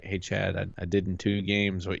hey Chad, I did in 2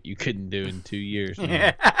 games what you couldn't do in 2 years.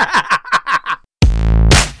 Man.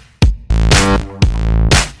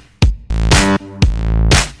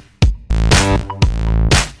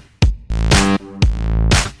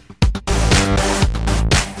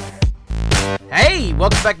 Hey,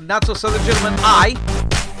 welcome back to Not So Southern Gentlemen. I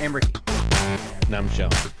am Ricky. And I'm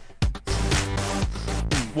Sean.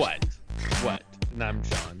 What? And I'm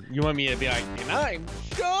Sean. You want me to be like, and I'm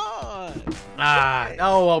Sean?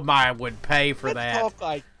 I would pay for Let's that. talk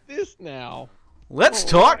like this now. Let's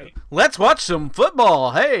talk. Right. Let's watch some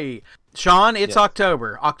football. Hey, Sean, it's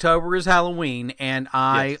October. October is Halloween, and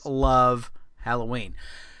I love Halloween.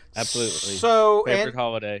 Absolutely. So, favorite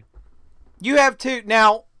holiday. You have two.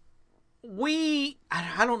 Now, I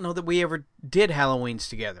don't know that we ever did Halloweens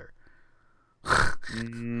together.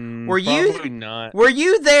 Probably not. Were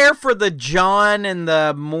you there for the John and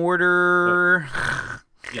the mortar?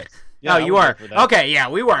 Yes. Yeah, you were. Okay, yeah,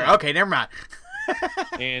 we were. Okay, never mind.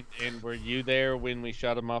 and were you there when we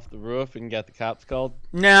shot him off the roof and got the cops called?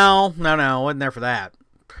 No, I wasn't there for that.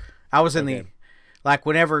 I was in the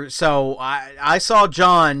whenever. So I saw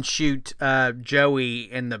John shoot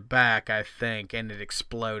Joey in the back, I think, and it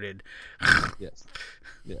exploded.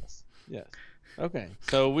 Yes. Okay,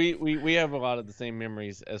 so we have a lot of the same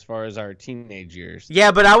memories as far as our teenage years.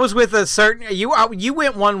 Yeah, but I was with a certain you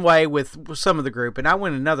went one way with some of the group, and I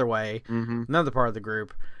went another way, another part of the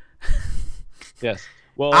group. Yes.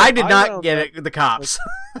 Well, I did not get the cops.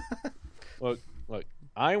 Look,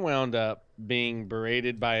 I wound up being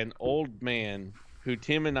berated by an old man who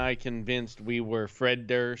Tim and I convinced we were Fred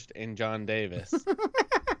Durst and John Davis.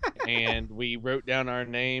 And we wrote down our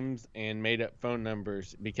names and made up phone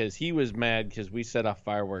numbers because he was mad because we set off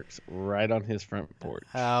fireworks right on his front porch.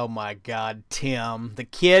 Oh, my God, Tim. The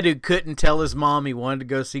kid who couldn't tell his mom he wanted to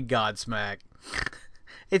go see Godsmack.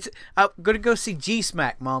 I'm going to go see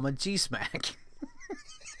G-Smack, Mama, G-Smack.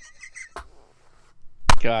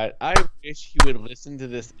 God, I wish he would listen to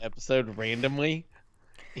this episode randomly.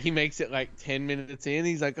 He makes it like 10 minutes in.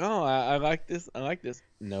 He's like, oh, I like this.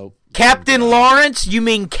 Nope. Captain Lawrence? You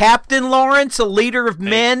mean Captain Lawrence, a leader of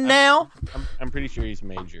men now? I'm pretty sure he's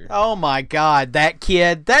major. Oh, my God. That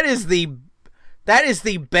kid. That is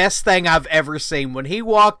the best thing I've ever seen. When he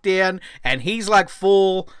walked in and he's like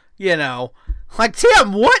full, like,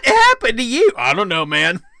 Tim, what happened to you? I don't know,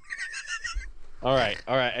 man. All right.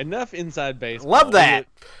 Enough inside baseball. Love that.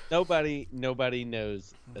 Nobody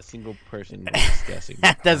knows a single person discussing.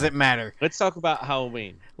 That doesn't matter. Let's talk about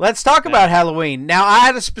Halloween. Let's talk about Halloween. Now, I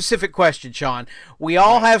had a specific question, Sean. We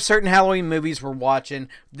all have certain Halloween movies we're watching.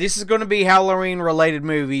 This is going to be Halloween-related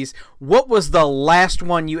movies. What was the last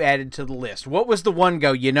one you added to the list? What was the one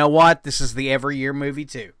go, you know what? This is the every year movie,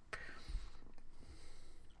 too.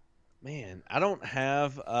 Man, I don't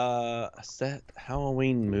have a set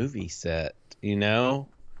Halloween movie set,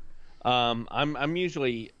 I'm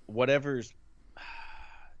usually whatever's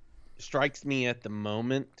strikes me at the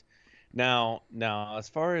moment. Now, as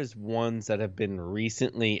far as ones that have been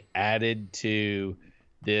recently added to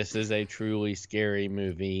this is a truly scary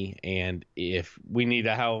movie, and if we need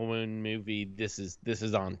a Halloween movie, this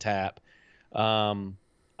is on tap. I'm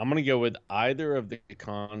gonna go with either of the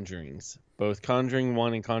Conjurings. Both Conjuring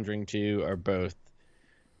 1 and Conjuring 2 are both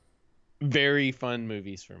very fun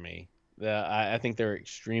movies for me. I think they're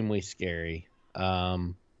extremely scary. I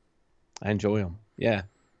enjoy them. Yeah.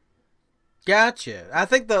 Gotcha. I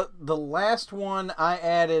think the last one I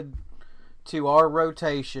added to our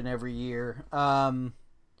rotation every year, and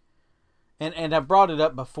I brought it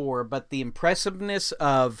up before, but the impressiveness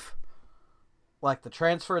of like the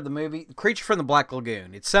transfer of the movie, Creature from the Black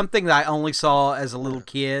Lagoon. It's something that I only saw as a little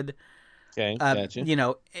kid. Okay, gotcha.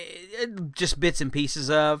 Just bits and pieces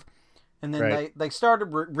of. And then they started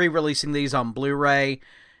re-releasing these on Blu-ray.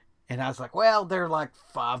 And I was like, well, they're like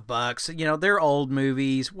 $5. They're old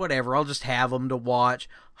movies. Whatever. I'll just have them to watch.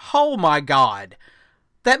 Oh, my God.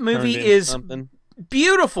 That movie is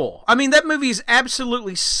beautiful. I mean, that movie is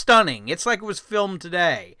absolutely stunning. It's like it was filmed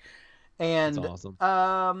today. And that's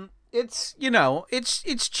awesome. It's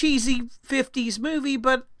cheesy 50s movie,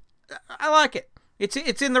 but I like it.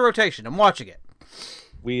 It's in the rotation. I'm watching it.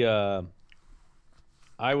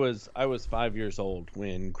 I was 5 years old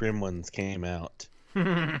when Gremlins came out,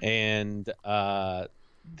 and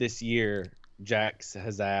this year Jax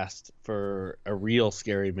has asked for a real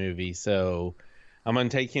scary movie, so I'm going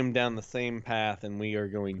to take him down the same path, and we are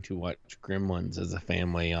going to watch Gremlins as a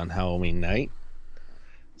family on Halloween night.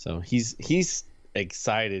 So he's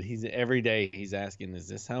excited. Every day he's asking, "Is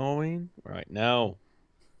this Halloween?" We're like, "No,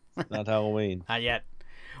 it's not Halloween." Not yet.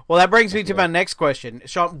 Well, that brings me to my next question.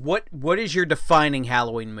 Sean, what is your defining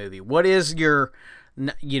Halloween movie? What is your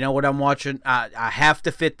You know what I'm watching? I have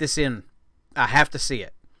to fit this in. I have to see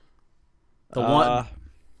it. The one.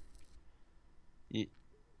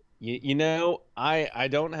 You know, I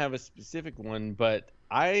don't have a specific one, but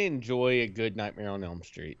I enjoy a good Nightmare on Elm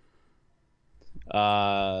Street.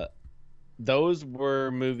 Those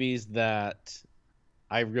were movies that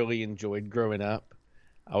I really enjoyed growing up.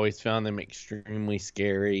 I always found them extremely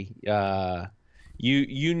scary.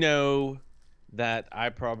 You know that I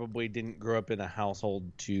probably didn't grow up in a household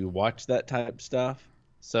to watch that type of stuff.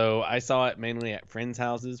 So I saw it mainly at friends'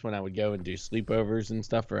 houses when I would go and do sleepovers and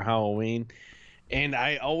stuff for Halloween. And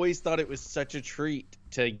I always thought it was such a treat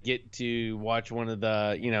to get to watch one of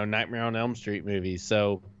the, Nightmare on Elm Street movies.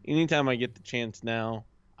 So anytime I get the chance now,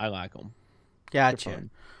 I like them. Gotcha.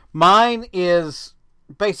 Mine is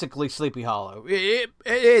basically Sleepy Hollow.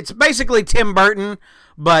 It's basically Tim Burton,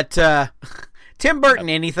 but Tim Burton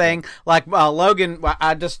anything. Like Logan,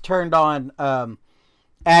 I just turned on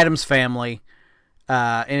Addams Family,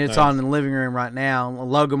 and it's on in the living room right now.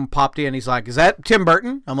 Logan popped in. He's like, "Is that Tim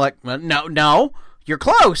Burton?" I'm like, "No, you're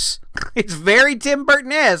close. It's very Tim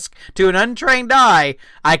Burton-esque. To an untrained eye,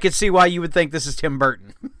 I could see why you would think this is Tim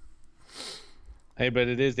Burton." Hey, but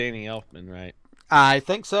it is Danny Elfman, right? I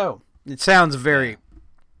think so. It sounds very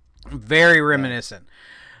reminiscent.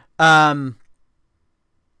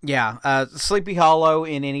 Sleepy Hollow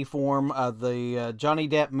in any form. The Johnny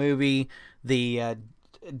Depp movie, the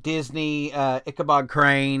Disney Ichabod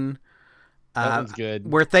Crane. That one's good.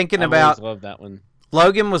 We're thinking I about. always loved that one.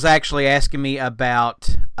 Logan was actually asking me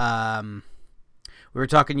about. We were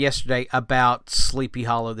talking yesterday about Sleepy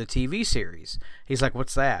Hollow, the TV series. He's like,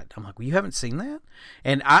 "What's that?" I'm like, "Well, you haven't seen that?"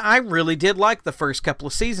 And I really did like the first couple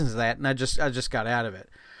of seasons of that, and I just got out of it.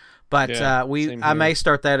 But I may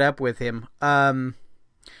start that up with him. That'd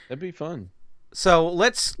be fun. So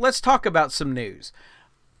let's talk about some news.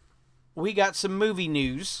 We got some movie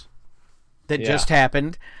news that just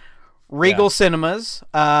happened. Regal Cinemas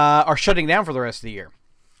are shutting down for the rest of the year.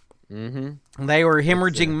 Mm-hmm. They were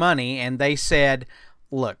hemorrhaging money, and they said,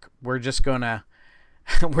 "Look, we're just gonna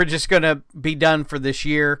be done for this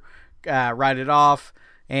year, write it off,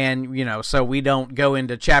 and so we don't go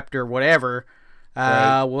into chapter whatever.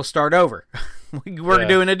 We'll start over. We're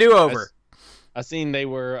doing a do-over." I seen they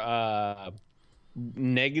were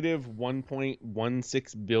negative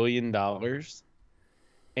 $1.16 billion,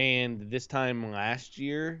 and this time last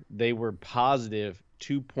year they were positive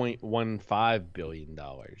 $2.15 billion.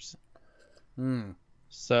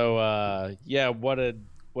 So what a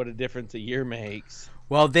difference a year makes.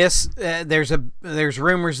 Well, this there's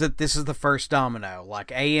rumors that this is the first domino. Like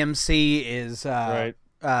AMC is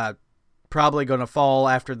probably going to fall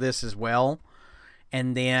after this as well.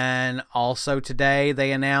 And then also today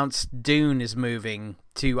they announced Dune is moving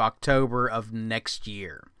to October of next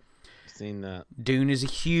year. Seen that. Dune is a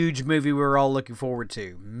huge movie we're all looking forward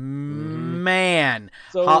to. Man.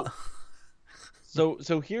 So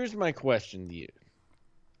here's my question to you.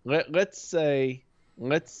 Let's say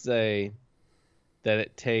that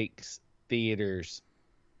it takes theaters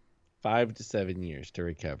 5 to 7 years to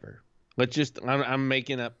recover. I'm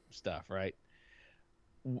making up stuff, right?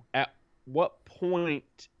 At what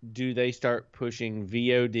point do they start pushing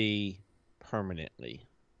VOD permanently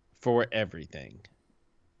for everything?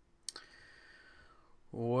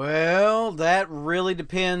 Well, that really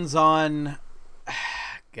depends on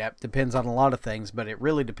a lot of things, but it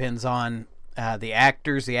really depends on the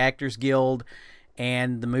Actors Guild,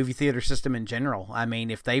 and the movie theater system in general. I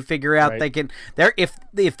mean, if they figure out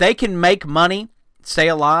if they can make money, stay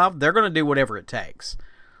alive, they're going to do whatever it takes.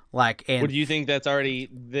 Well, do you think that's already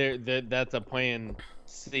there? That's a plan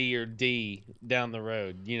C or D down the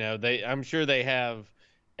road. I'm sure they have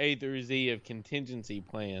A through Z of contingency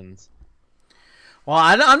plans. Well,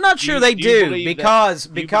 I'm not sure they do because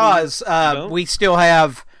we still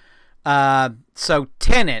have. So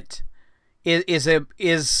Tenet is a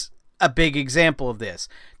big example of this.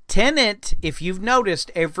 Tenet, if you've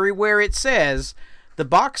noticed, everywhere it says the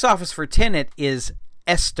box office for Tenet is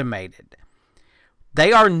estimated.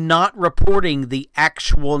 They are not reporting the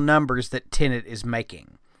actual numbers that Tenet is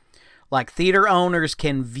making. Like, theater owners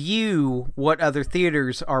can view what other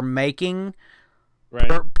theaters are making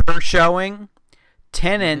per showing.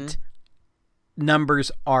 Tenet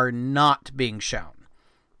numbers are not being shown.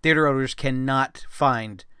 Theater owners cannot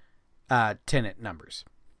find Tenet numbers.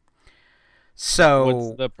 So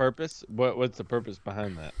what's the purpose? What's the purpose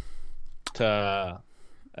behind that? To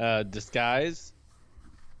disguise?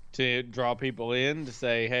 To draw people in? To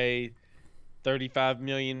say, hey, 35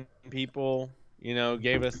 million people,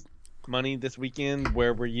 gave us money this weekend,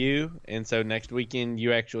 where were you? And so next weekend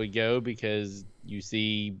you actually go because you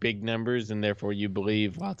see big numbers and therefore you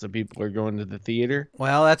believe lots of people are going to the theater.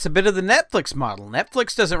 Well, that's a bit of the Netflix model.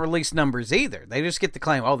 Netflix doesn't release numbers either. They just get the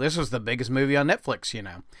claim, oh, this was the biggest movie on Netflix, you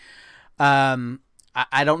know.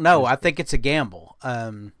 I don't know. I think it's a gamble.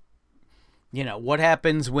 You know, what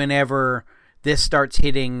happens whenever this starts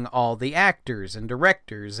hitting all the actors and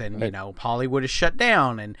directors and, right. You know, Hollywood is shut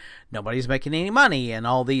down and nobody's making any money and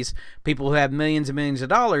all these people who have millions and millions of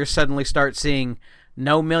dollars suddenly start seeing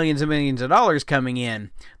no millions and millions of dollars coming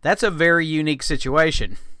in. That's a very unique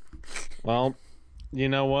situation. Well, you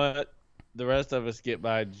know what? The rest of us get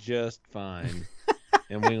by just fine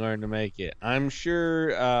and we learn to make it. I'm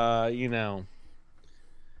sure, you know,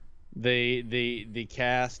 the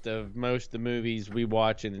cast of most of the movies we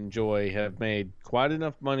watch and enjoy have made quite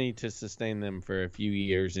enough money to sustain them for a few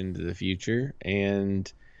years into the future,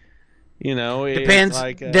 and you know,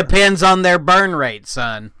 depends on their burn rate,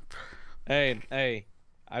 son. Hey,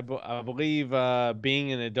 I believe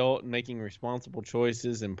being an adult and making responsible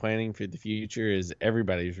choices and planning for the future is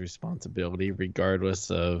everybody's responsibility, regardless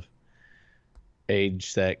of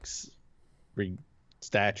age, sex,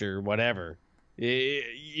 stature, whatever.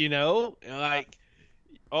 You know, like,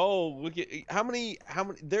 oh, look at how many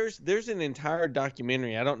there's an entire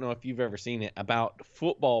documentary, I don't know if you've ever seen it, about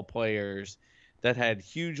football players that had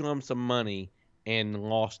huge lumps of money and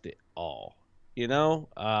lost it all. You know,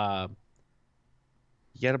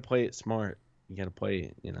 you got to play it smart. You got to play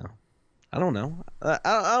it, you know. I don't know.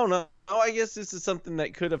 I don't know. I guess this is something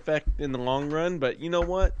that could affect in the long run, but you know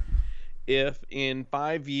what? If in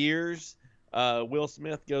 5 years Will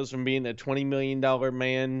Smith goes from being a $20 million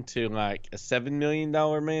man to like a $7 million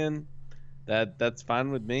man, that's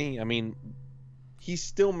fine with me. I mean, he's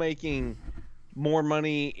still making more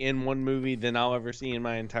money in one movie than I'll ever see in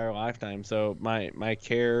my entire lifetime. So my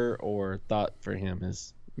care or thought for him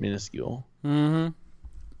is minuscule. Mm-hmm.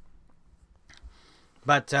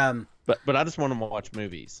 But I just want to watch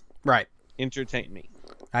movies. Right. Entertain me.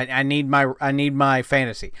 I need my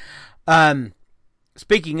fantasy.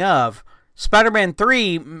 Speaking of, Spider-Man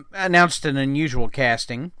 3 announced an unusual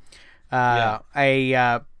casting.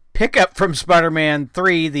 A pickup from Spider-Man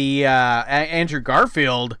 3, the Andrew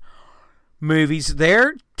Garfield movies.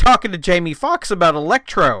 They're talking to Jamie Foxx about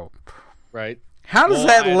Electro. Right. How does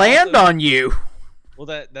that land on you?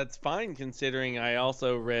 Well, that's fine, considering I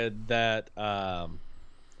also read that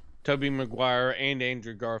Tobey Maguire and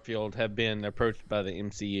Andrew Garfield have been approached by the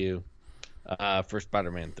MCU for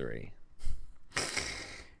Spider-Man 3.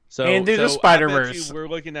 And do the Spider-Verse. We're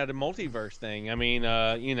looking at a multiverse thing. I mean,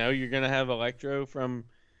 you know, you're going to have Electro from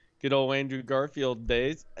good old Andrew Garfield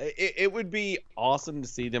days. It would be awesome to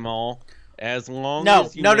see them all, as long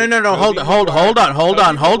as you No. Hold on.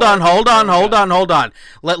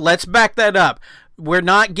 Let's back that up.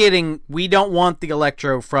 We don't want the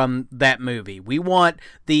Electro from that movie. We want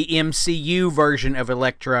the MCU version of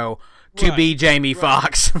Electro to be Jamie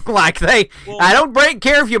Foxx. I don't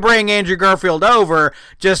care if you bring Andrew Garfield over,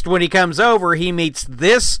 just when he comes over, he meets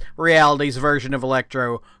this reality's version of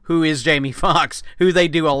Electro, who is Jamie Foxx, who they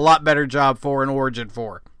do a lot better job for an origin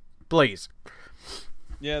for. Please.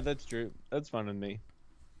 Yeah, that's true. That's fine with me.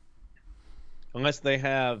 Unless they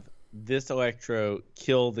have this Electro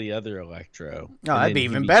kill the other Electro. Oh, that'd be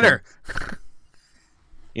even better.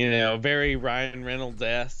 You know, very Ryan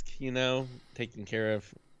Reynolds-esque, you know, taking care of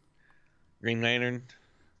Green Lantern,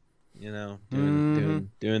 you know,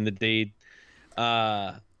 doing the deed.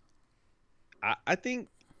 I think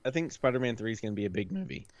Spider-Man 3 is going to be a big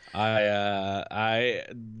movie.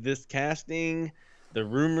 This casting, the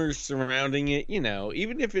rumors surrounding it, you know,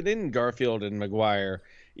 even if it isn't Garfield and Maguire,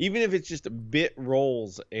 even if it's just bit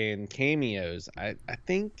roles and cameos, I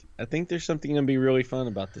think there's something going to be really fun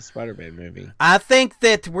about this Spider-Man movie. I think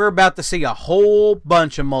that we're about to see a whole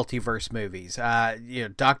bunch of multiverse movies. You know,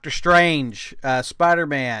 Doctor Strange,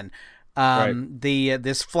 Spider-Man, right.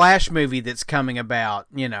 This Flash movie that's coming about.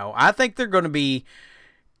 You know, I think they're going to be.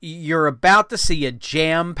 You're about to see a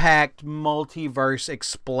jam-packed multiverse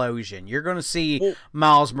explosion. You're going to see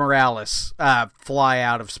Miles Morales fly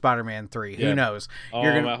out of Spider-Man 3. Yeah. Who knows?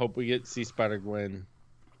 I hope we get to see Spider-Gwen.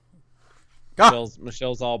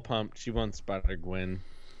 Michelle's all pumped. She wants Spider-Gwen.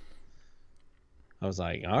 I was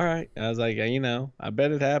like, all right. I was like, you know, I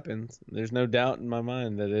bet it happens. There's no doubt in my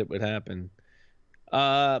mind that it would happen.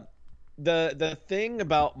 The thing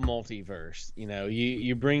about multiverse, you know,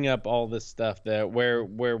 you bring up all this stuff that where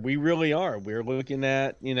we really are. We're looking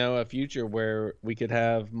at, you know, a future where we could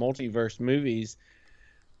have multiverse movies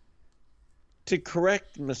to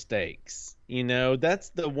correct mistakes. You know, that's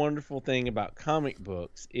the wonderful thing about comic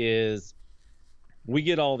books is we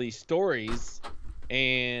get all these stories,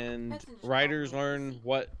 and writers learn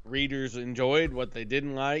what readers enjoyed, what they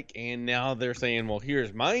didn't like, and now they're saying, well,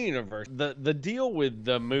 here's my universe. The deal with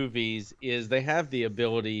the movies is they have the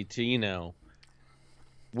ability to, you know,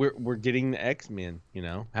 we're getting the X-Men, you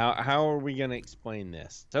know. How are we going to explain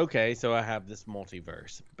this? Okay, so I have this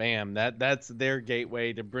multiverse. Bam, that's their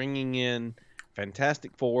gateway to bringing in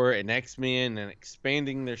Fantastic Four and X-Men and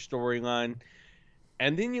expanding their storyline.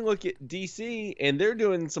 And then you look at DC, and they're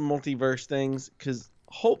doing some multiverse things because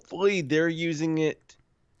hopefully they're using it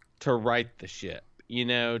to right the ship, you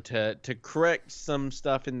know, to correct some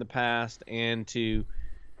stuff in the past and to,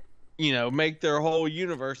 you know, make their whole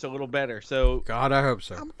universe a little better. So God, I hope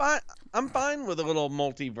so. I'm fine with a little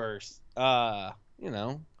multiverse. You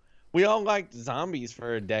know, we all liked zombies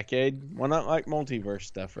for a decade. Why not like multiverse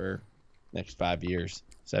stuff for next 5 years,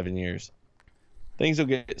 7 years? Things will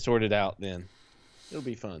get sorted out then. It'll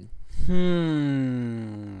be fun.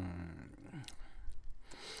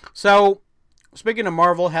 So, speaking of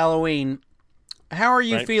Marvel Halloween, how are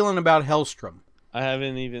you feeling about Hellstrom? I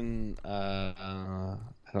haven't even. I'm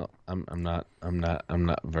not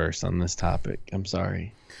versed on this topic. I'm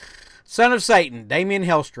sorry. Son of Satan, Damien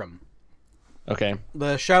Hellstrom. Okay.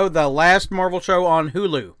 The last Marvel show on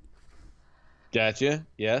Hulu. Gotcha.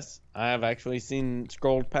 Yes, I have actually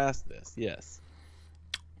scrolled past this. Yes.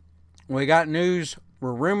 We got news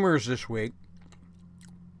or rumors this week.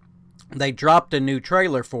 They dropped a new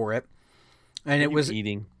trailer for it, and it was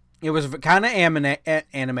kind of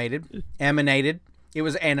animated. It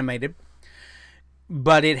was animated,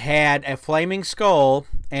 but it had a flaming skull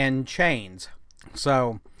and chains.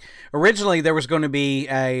 So originally there was going to be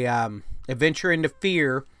a Adventure into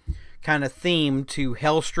Fear kind of theme to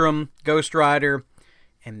Hellstrom, Ghost Rider,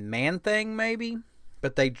 and Man-Thing maybe,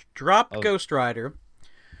 but they dropped Ghost Rider.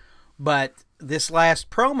 But this last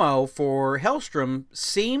promo for Hellstrom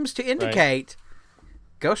seems to indicate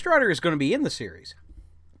Ghost Rider is going to be in the series.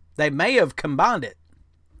 They may have combined it.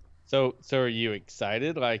 So are you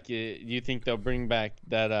excited? Like, you think they'll bring back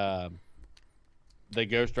that the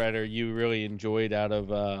Ghost Rider you really enjoyed out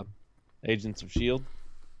of Agents of S.H.I.E.L.D.?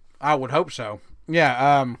 I would hope so.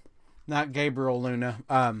 Yeah, not Gabriel Luna.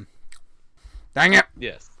 Dang it.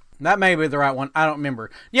 Yes. That may be the right one. I don't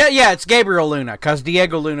remember. Yeah, it's Gabriel Luna, because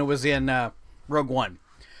Diego Luna was in Rogue One.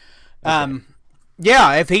 Okay.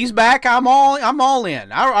 Yeah, if he's back, I'm all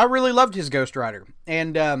in. I really loved his Ghost Rider.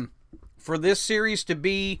 And for this series to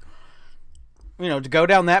be, you know, to go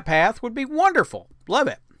down that path would be wonderful. Love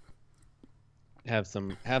it. Have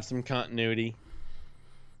some continuity.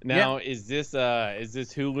 Now, is this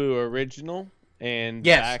Hulu original and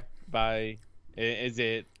backed by? Is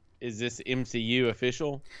this MCU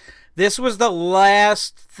official? This was the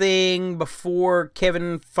last thing before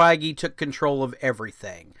Kevin Feige took control of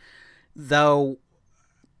everything. Though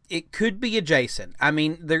it could be adjacent. I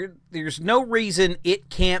mean, there's no reason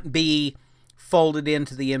it can't be folded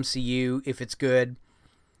into the MCU if it's good.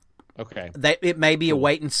 Okay. It may be a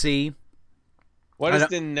wait and see. Well, I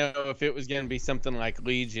just didn't know if it was going to be something like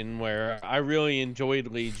Legion, where I really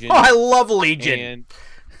enjoyed Legion. Oh, I love Legion.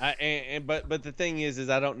 But the thing is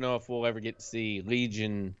I don't know if we'll ever get to see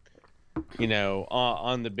Legion, you know,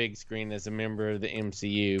 on the big screen as a member of the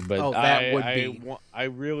MCU. But I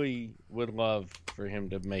really would love for him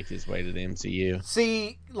to make his way to the MCU.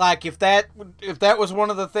 See, like if that was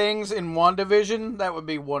one of the things in WandaVision, that would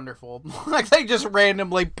be wonderful. Like they just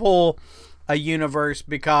randomly pull a universe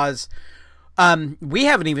because we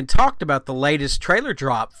haven't even talked about the latest trailer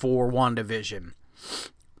drop for WandaVision.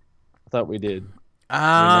 I thought we did.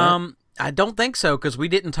 I don't think so, because we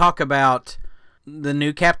didn't talk about the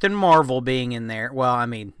new Captain Marvel being in there. Well, I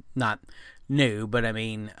mean, not new, but I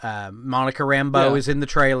mean, Monica Rambeau is in the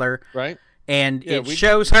trailer. Right. And it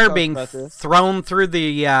shows her being thrown through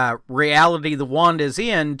the reality the Wanda's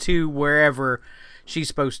in to wherever she's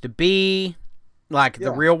supposed to be, like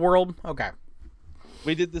the real world. Okay.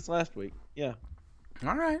 We did this last week. Yeah.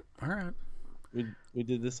 All right. We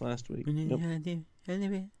did this last week. Yep.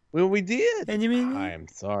 Well, we did. I am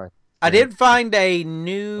sorry. I did find a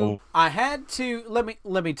new. Oh. I had to let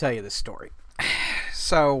me tell you this story.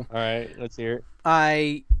 So. All right, let's hear it.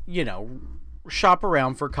 I shop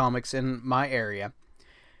around for comics in my area,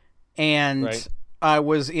 and I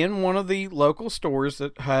was in one of the local stores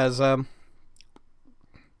that has a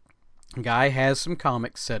guy has some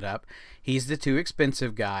comics set up. He's the too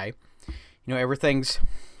expensive guy. You know, everything's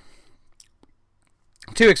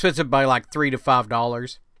too expensive by like $3 to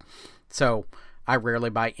 $5. So I rarely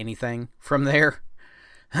buy anything from there.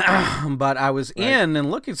 But I was in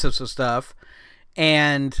and looking at some stuff,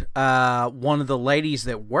 and one of the ladies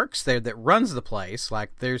that works there that runs the place,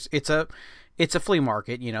 like it's it's a flea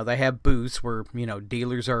market. They have booths where,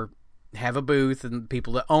 dealers have a booth, and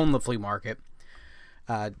people that own the flea market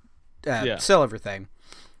sell everything.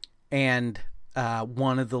 And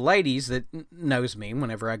one of the ladies that knows me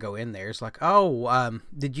whenever I go in there is like, "Oh,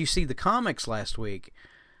 did you see the comics last week?"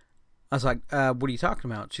 I was like, "What are you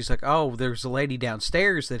talking about?" She's like, "Oh, there's a lady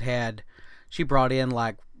downstairs that she brought in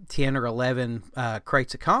like 10 or 11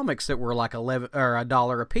 crates of comics that were like $11 or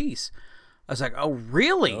 $1 a piece." I was like, "Oh,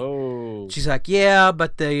 really?" Oh. She's like, "Yeah,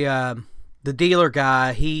 but the dealer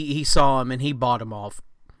guy, he saw him and he bought them all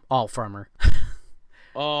from her."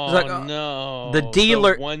 Oh, like, no. The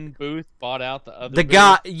dealer... So one booth bought out the other The booth?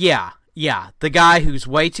 guy... Yeah. The guy who's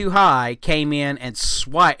way too high came in and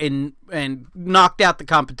and knocked out the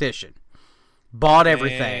competition. Bought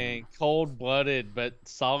everything. Dang, cold-blooded, but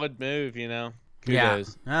solid move, Kudos. Yeah,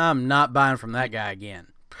 I'm not buying from that guy again.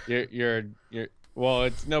 You're well,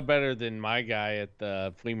 it's no better than my guy at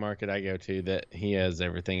the flea market I go to, that he has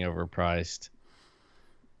everything overpriced.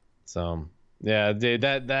 So, yeah, dude,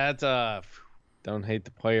 that's don't hate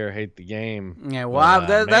the player, hate the game. Yeah, well,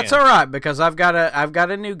 that's all right, because I've got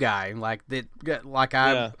a new guy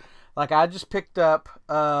I just picked up.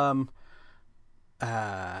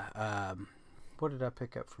 What did I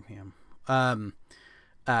pick up from him?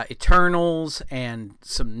 Eternals and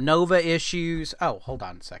some Nova issues. Oh, hold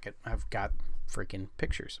on a second. I've got freaking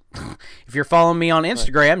pictures. If you're following me on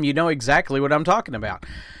Instagram, you know exactly what I'm talking about.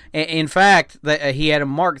 In fact, he had them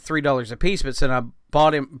marked $3 a piece, but since I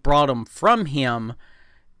brought them from him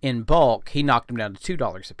in bulk, he knocked them down to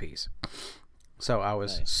 $2 a piece. So I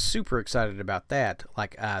was super excited about that.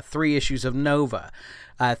 Like 3 issues of Nova,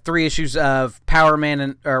 3 issues of Power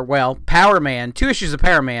Man, Power Man, 2 issues of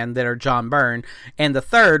Power Man that are John Byrne, and the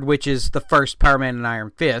third, which is the first Power Man and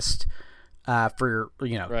Iron Fist, for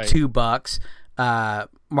 $2.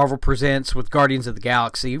 Marvel Presents with Guardians of the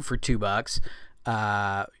Galaxy for $2.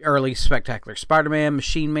 Early Spectacular Spider-Man,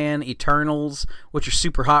 Machine Man, Eternals, which are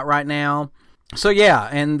super hot right now. So yeah,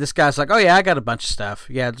 and this guy's like, "Oh yeah, I got a bunch of stuff.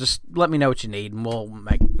 Yeah, just let me know what you need, and we'll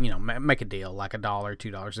make a deal, like $1,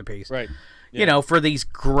 $2 a piece." Right. Yeah. For these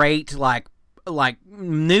great like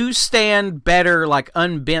newsstand better, like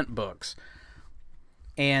unbent books.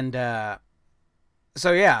 And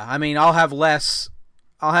so yeah, I mean, I'll have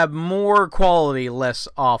more quality less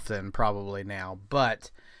often probably now, but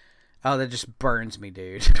that just burns me,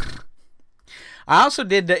 dude. I also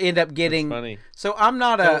did end up getting... That's funny. So I'm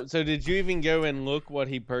not So did you even go and look what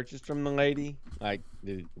he purchased from the lady? Like,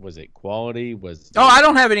 was it quality? I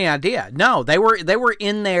don't have any idea. No, they were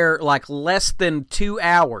in there like less than 2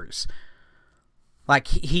 hours. Like,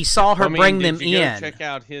 he saw her bring them did you in. Go check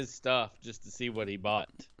out his stuff just to see what he bought?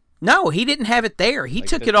 No, he didn't have it there. He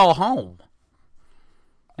took it all home.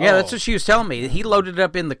 Yeah, that's what she was telling me. He loaded it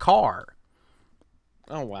up in the car.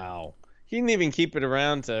 Oh, wow. He didn't even keep it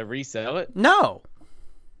around to resell it? No.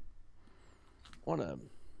 What a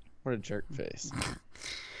jerk face.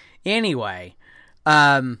 Anyway,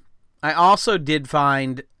 I also did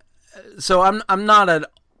find... So I'm not an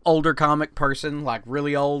older comic person, like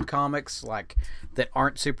really old comics, like that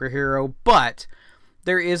aren't superhero, but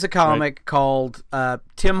there is a comic called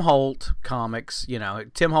Tim Holt Comics.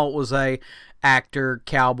 Tim Holt was a actor,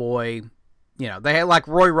 cowboy. They had like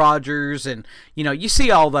Roy Rogers, and you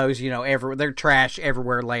see all those, everywhere. They're trash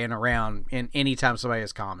everywhere laying around in anytime somebody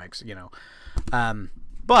has comics,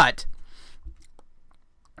 but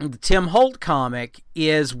the Tim Holt comic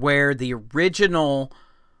is where the original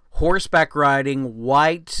horseback riding,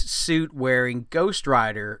 white suit wearing Ghost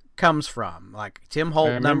Rider comes from. Like Tim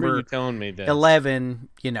Holt number you telling me this. 11,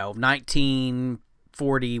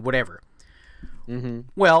 1940, whatever. Mm-hmm.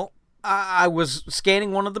 Well, I was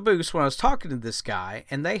scanning one of the booths when I was talking to this guy,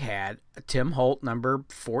 and they had a Tim Holt number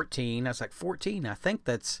 14. I was like, 14? I think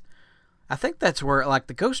that's where like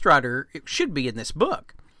the Ghost Rider it should be in this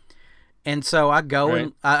book. And so I go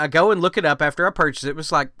and look it up after I purchased it. It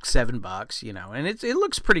was like $7, and it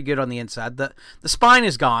looks pretty good on the inside. The spine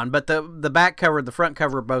is gone, but the back cover and the front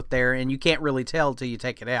cover are both there, and you can't really tell until you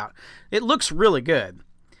take it out. It looks really good.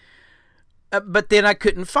 But then I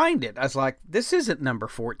couldn't find it. I was like, this isn't number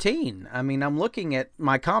 14. I mean, I'm looking at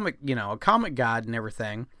my comic, a comic guide and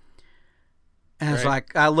everything. And I was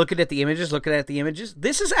like, looking at the images.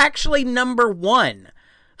 This is actually number 1.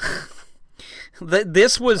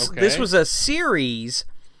 This was a series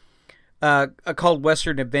called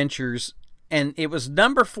Western Adventures, and it was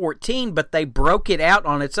number 14, but they broke it out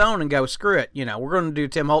on its own and go, screw it, we're going to do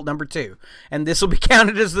Tim Holt number 2, and this will be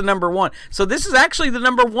counted as the number 1. So this is actually the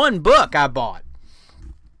number 1 book I bought.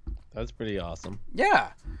 That's pretty awesome.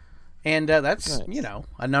 Yeah. And that's, nice.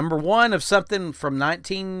 A number one of something from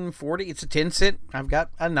 1940. It's a 10-cent. I've got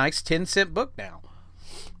a nice 10-cent book now.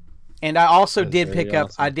 And I also did pick up.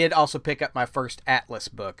 I did also pick up my first Atlas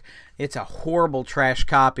book. It's a horrible trash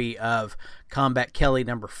copy of Combat Kelly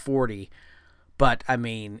number 40, but I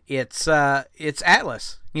mean it's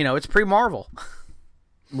Atlas. It's pre-Marvel.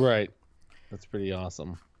 Right. That's pretty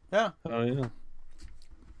awesome. Yeah. Oh yeah.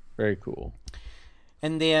 Very cool.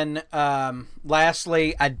 And then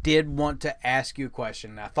lastly, I did want to ask you a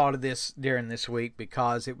question. I thought of this during this week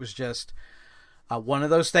because it was just one of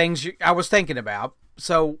those things I was thinking about.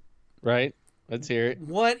 So. Right. Let's hear it.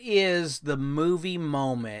 What is the movie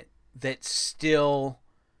moment that still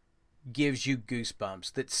gives you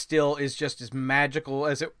goosebumps, that still is just as magical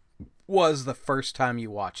as it was the first time you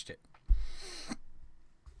watched it?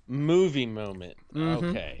 Movie moment. Mm-hmm.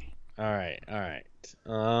 Okay. All right.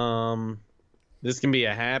 This can be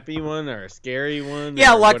a happy one or a scary one.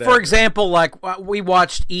 Yeah, like whatever. For example, like we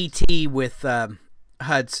watched E.T. with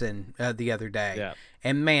Hudson the other day. Yeah.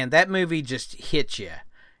 And man, that movie just hits you.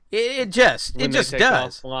 It just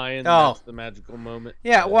does. Flying, that's the magical moment.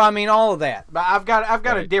 Yeah, well, I mean, all of that. But I've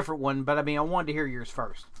got a different one, but I mean, I wanted to hear yours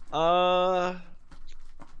first. Dang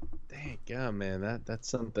God, man, that's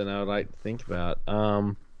something I would like to think about.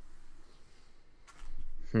 An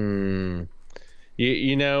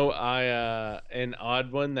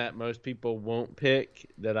odd one that most people won't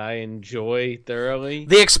pick that I enjoy thoroughly.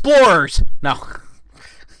 The Explorers. No.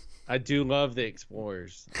 I do love The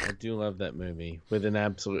Explorers. I do love that movie with an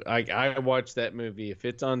absolute. I watch that movie if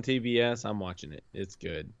it's on TBS. I'm watching it. It's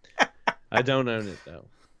good. I don't own it though.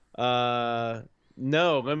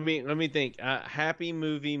 No. Let me think. Happy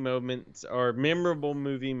movie moments or memorable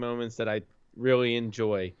movie moments that I really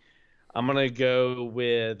enjoy. I'm gonna go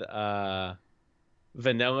with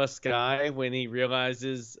Vanilla Sky when he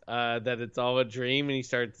realizes that it's all a dream and he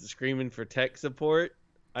starts screaming for tech support.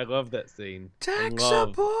 I love that scene. Tech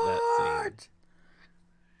support!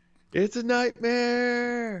 It's a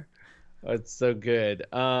nightmare! Oh, it's so good.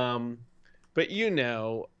 But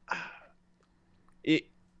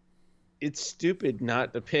it's stupid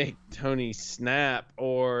not to pick Tony Snap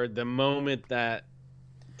or the moment that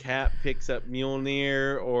Cap picks up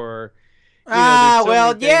Mjolnir or... No. I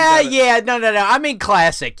mean,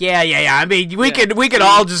 classic. Yeah. I mean, we could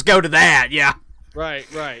all just go to that. Yeah. Right.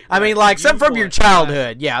 I mean, like some from your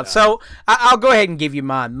childhood. Yeah. So I'll go ahead and give you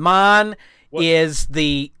mine. Mine is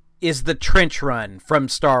the trench run from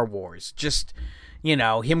Star Wars. Just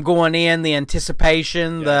him going in, the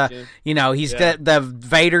anticipation, gotcha. He's got the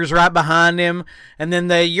Vader's right behind him, and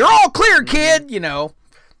then you're all clear, kid.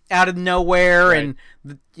 Out of nowhere, right. And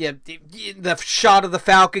the shot of the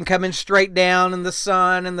Falcon coming straight down in the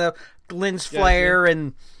sun and the lens flare,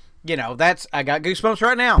 and I got goosebumps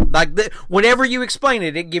right now. Like whenever you explain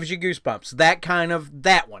it, it gives you goosebumps.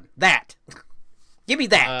 That one. Give me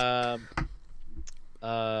that.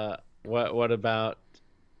 What about,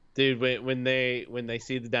 dude? When they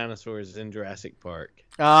see the dinosaurs in Jurassic Park?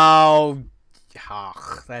 Oh,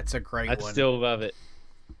 that's a great one. I still love it.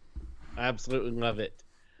 I absolutely love it.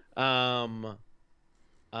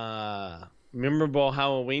 Memorable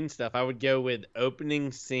Halloween stuff. I would go with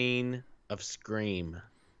opening scene of Scream.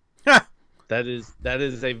 That is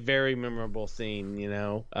a very memorable scene.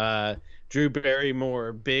 Drew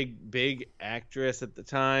Barrymore, big actress at the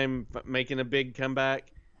time, making a big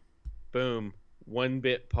comeback. Boom,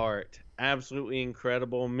 1-bit part. Absolutely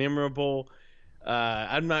incredible, memorable.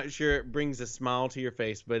 I'm not sure it brings a smile to your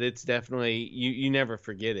face, but it's definitely you never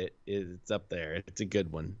forget it. It's up there. It's a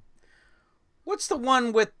good one. What's the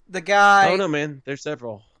one with the guy? Oh no, man. There's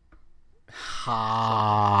several.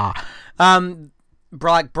 Brad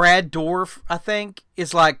Dourif, I think,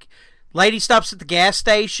 is like, lady stops at the gas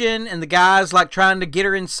station and the guy's like trying to get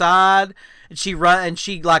her inside, and she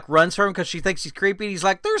runs for him because she thinks he's creepy. And he's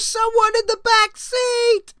like, "There's someone in the back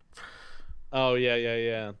seat." Oh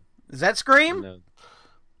yeah. Is that Scream?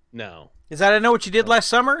 No. Is that I Know What You Did Last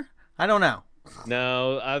Summer? I don't know.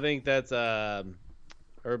 No, I think that's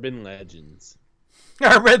Urban Legends.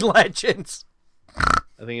 Urban Legends.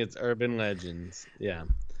 I think it's Urban Legends. Yeah.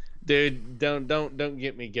 Dude, don't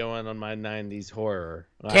get me going on my 90s horror.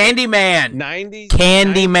 Candyman. 90s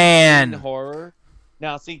Candyman horror.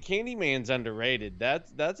 Now, see, Candyman's underrated.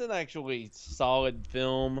 That's an actually solid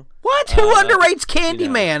film. What? Who underrates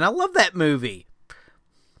Candyman? I love that movie.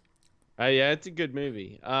 Yeah, it's a good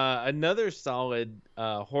movie. Another solid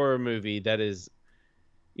horror movie that is,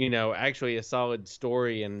 actually a solid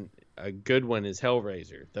story and a good one is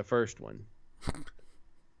Hellraiser, the first one.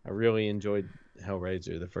 I really enjoyed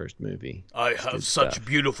Hellraiser, the first movie. I have such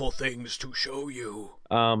beautiful things to show you.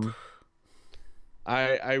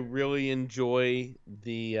 I really enjoy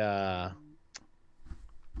the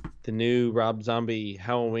new Rob Zombie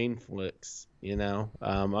Halloween flicks. You know,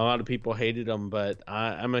 a lot of people hated them, but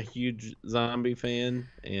I'm a huge zombie fan,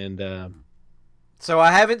 and so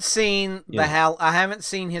I haven't seen I haven't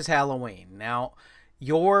seen his Halloween. Now,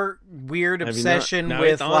 your weird obsession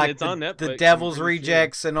with the Devil's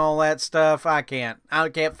Rejects and all that stuff, I can't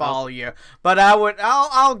follow you. But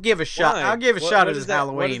I'll give a shot. Why? I'll give a shot at his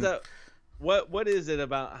Halloween. What is it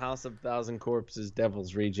about House of Thousand Corpses,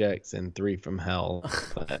 Devil's Rejects, and Three from Hell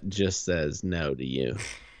that just says no to you?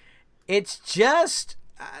 It's just,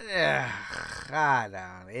 I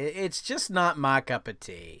don't. It's just not my cup of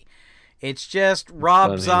tea. It's just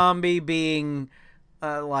Rob Zombie being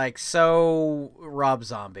so Rob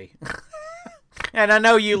Zombie. And I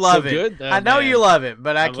know you love it. Good, though, I know you love it,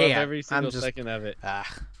 but I can't. Love every single second of it.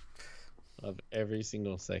 Love every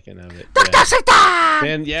single second of it. Yeah.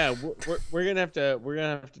 And yeah, we're gonna have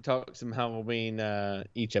to talk some Halloween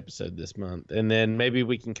each episode this month, and then maybe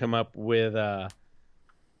we can come up with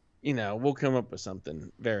we'll come up with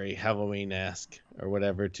something very Halloween-esque or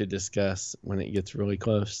whatever to discuss when it gets really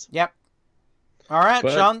close. Yep. All right,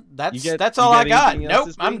 but Sean. That's all I got. Nope,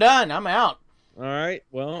 I'm done. I'm out. All right.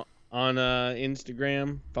 Well, on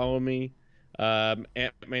Instagram, follow me at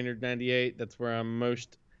Maynard98. That's where I'm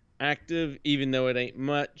most active, even though it ain't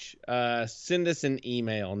much. Send us an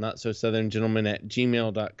email,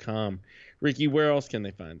 notsosoutherngentleman@gmail.com. Ricky, where else can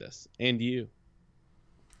they find us? And you?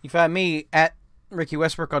 You find me at Ricky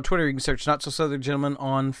Westbrook on Twitter. You can search Not So Southern Gentleman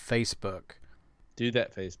on Facebook. Do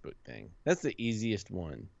that Facebook thing. That's the easiest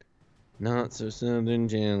one. Not So Southern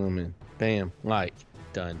Gentleman. Bam. Like.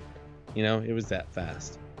 Done. You know, it was that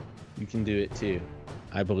fast. You can do it too.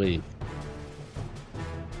 I believe.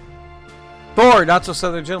 For Not So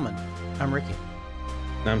Southern Gentleman, I'm Ricky.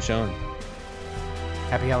 And I'm Sean.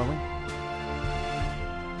 Happy Halloween.